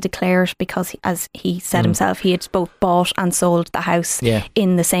he had to declare it because, as he said himself, he had both bought and sold the house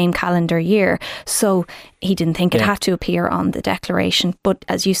in the same calendar year. So he didn't think it had to appear on the declaration. But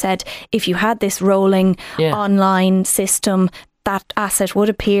as you said, if you had this rolling online system, that asset would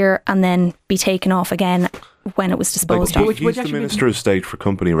appear and then be taken off again when it was disposed of. He's the Minister of State for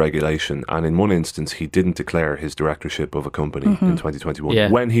Company Regulation, and in one instance he didn't declare his directorship of a company in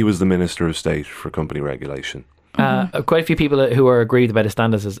 2021 when he was the Minister of State for Company Regulation. Quite a few people who are aggrieved about his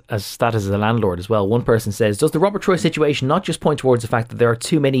status as a landlord as well. One person says, does the Robert Troy situation not just point towards the fact that there are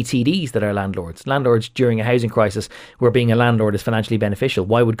too many TDs that are landlords? Landlords during a housing crisis where being a landlord is financially beneficial.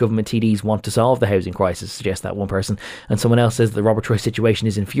 Why would government TDs want to solve the housing crisis, suggests that one person. And someone else says the Robert Troy situation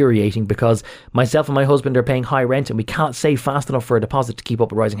is infuriating because myself and my husband are paying high rent and we can't save fast enough for a deposit to keep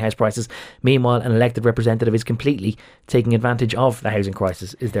up with rising house prices. Meanwhile, an elected representative is completely taking advantage of the housing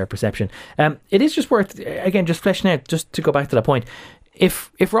crisis, is their perception. It is just worth, again, just fleshing out, just to go back to that point.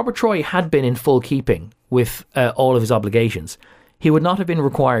 If Robert Troy had been in full keeping with all of his obligations, he would not have been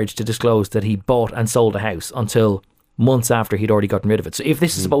required to disclose that he bought and sold a house until months after he'd already gotten rid of it. So if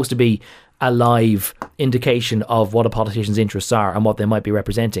this is supposed to be a live indication of what a politician's interests are and what they might be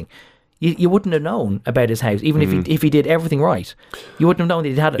representing, you wouldn't have known about his house, even if he did everything right. You wouldn't have known that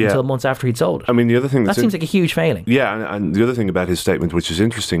he'd had it until months after he'd sold it. I mean, the other thing that seems like a huge failing. Yeah, and the other thing about his statement, which is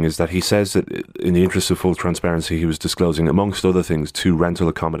interesting, is that he says that in the interest of full transparency, he was disclosing, amongst other things, 2 rental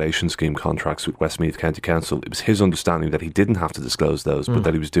accommodation scheme contracts with Westmeath County Council. It was his understanding that he didn't have to disclose those, but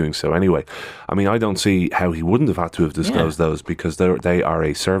that he was doing so anyway. I mean, I don't see how he wouldn't have had to have disclosed those, because they are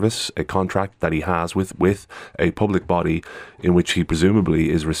a service, a contract that he has with a public body in which he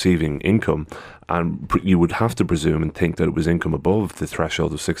presumably is receiving income. And you would have to presume and think that it was income above the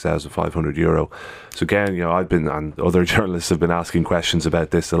threshold of €6,500. So again, I've been, and other journalists have been asking questions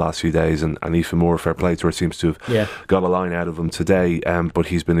about this the last few days, and Aoife Moore, fair play to her, seems to have got a line out of him today, but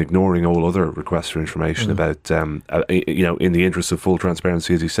he's been ignoring all other requests for information about, in the interest of full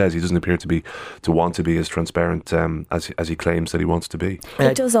transparency, as he says. He doesn't appear to want to be as transparent as he claims that he wants to be.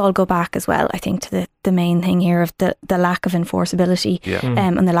 It does all go back as well, I think, to the main thing here of the lack of enforceability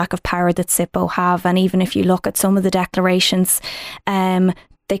and the lack of power that SIPO have. And even if you look at some of the declarations,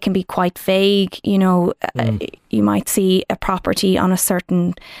 they can be quite vague. You might see a property on a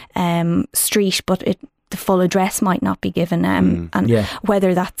certain street, but the full address might not be given.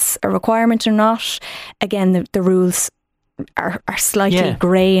 Whether that's a requirement or not, again, the rules are slightly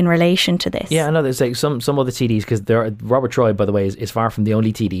grey in relation to this. Yeah, I know there's like some other TDs, because Robert Troy, by the way, is far from the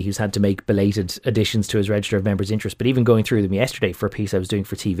only TD who's had to make belated additions to his register of members' interest. But even going through them yesterday for a piece I was doing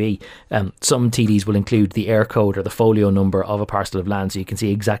for TV, some TDs will include the air code or the folio number of a parcel of land, so you can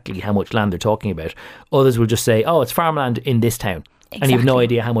see exactly how much land they're talking about. Others will just say, oh, it's farmland in this town. Exactly. And you have no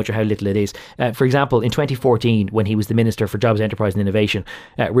idea how much or how little it is. For example, in 2014, when he was the Minister for Jobs, Enterprise and Innovation,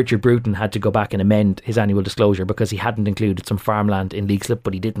 Richard Bruton had to go back and amend his annual disclosure because he hadn't included some farmland in Leixlip,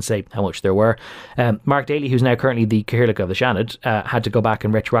 but he didn't say how much there were. Mark Daly, who's now currently the Cathaoirleach of the Seanad, had to go back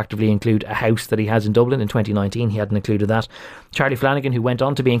and retroactively include a house that he has in Dublin in 2019. He hadn't included that. Charlie Flanagan, who went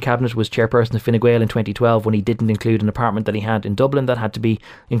on to be in Cabinet, was chairperson of Fine Gael in 2012 when he didn't include an apartment that he had in Dublin that had to be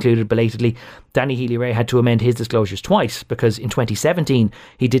included belatedly. Danny Healy-Rae had to amend his disclosures twice because in 2017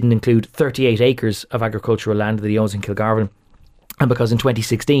 he didn't include 38 acres of agricultural land that he owns in Kilgarvan. And because in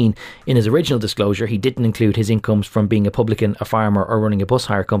 2016, in his original disclosure, he didn't include his incomes from being a publican, a farmer or running a bus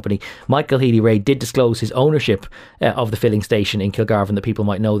hire company, Michael Healy-Rae did disclose his ownership of the filling station in Kilgarvan that people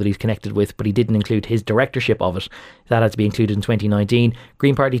might know that he's connected with, but he didn't include his directorship of it. That had to be included in 2019.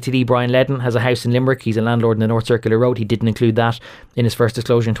 Green Party TD Brian Ledden has a house in Limerick. He's a landlord in the North Circular Road. He didn't include that in his first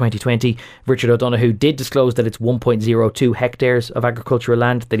disclosure in 2020. Richard O'Donoghue did disclose that it's 1.02 hectares of agricultural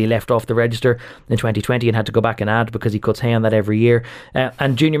land that he left off the register in 2020 and had to go back and add because he cuts hay on that every year.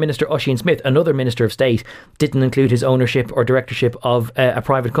 And Junior Minister Oisin Smith, another Minister of State, didn't include his ownership or directorship of a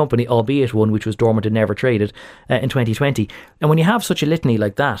private company, albeit one which was dormant and never traded, in 2020. And when you have such a litany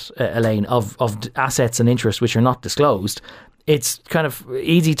like that, Elaine, of assets and interests which are not disclosed, it's kind of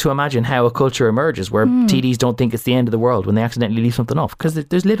easy to imagine how a culture emerges where TDs don't think it's the end of the world when they accidentally leave something off, because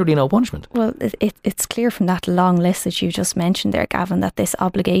there's literally no punishment. Well, it's clear from that long list that you just mentioned there, Gavin, that this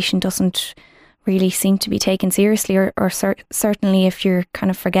obligation doesn't really seem to be taken seriously, or certainly if you're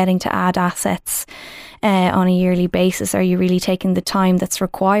kind of forgetting to add assets on a yearly basis, are you really taking the time that's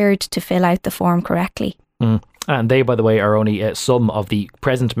required to fill out the form correctly? And they, by the way, are only some of the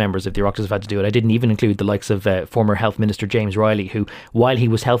present members of the Oireachtas have had to do it. I didn't even include the likes of former Health Minister James Riley, who, while he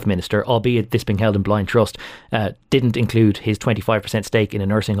was Health Minister, albeit this being held in blind trust, didn't include his 25% stake in a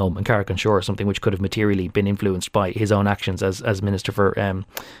nursing home in Carrick-on-Shore, something which could have materially been influenced by his own actions as Minister for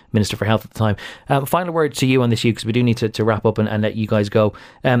Health at the time. Final word to you on this, Hugh, because we do need to wrap up and let you guys go.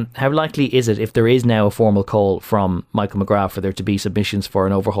 How likely is it, if there is now a formal call from Michael McGrath for there to be submissions for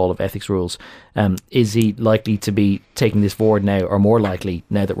an overhaul of ethics rules, is he likely to be taking this forward now, or more likely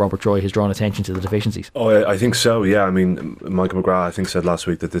now that Robert Troy has drawn attention to the deficiencies? Oh, I think so, yeah. I mean, Michael McGrath, I think, said last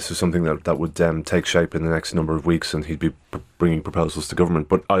week that this is something that would take shape in the next number of weeks, and he'd be bringing proposals to government.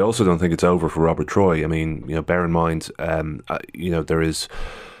 But I also don't think it's over for Robert Troy. I mean, bear in mind, there is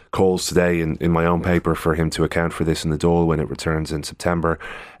calls today in my own paper for him to account for this in the Dáil when it returns in September.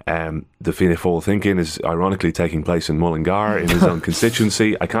 The Fianna Fáil thinking is ironically taking place in Mullingar in his own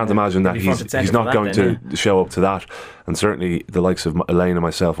constituency. I can't imagine that he's not going to show up to that, and certainly the likes of Elaine and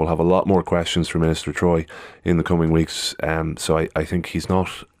myself will have a lot more questions for Minister Troy in the coming weeks, so I think he's not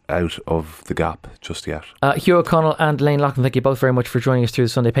out of the gap just yet. Hugh O'Connell and Elaine Loughlin, thank you both very much for joining us through the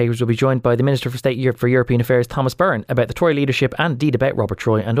Sunday Papers. We'll be joined by the Minister for State for European Affairs, Thomas Byrne, about the Tory leadership and indeed about Robert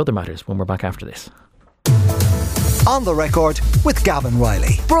Troy and other matters when we're back after this. On the Record with Gavin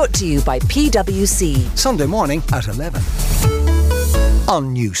Riley. Brought to you by PwC. Sunday morning at 11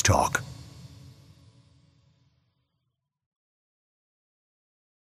 on News Talk.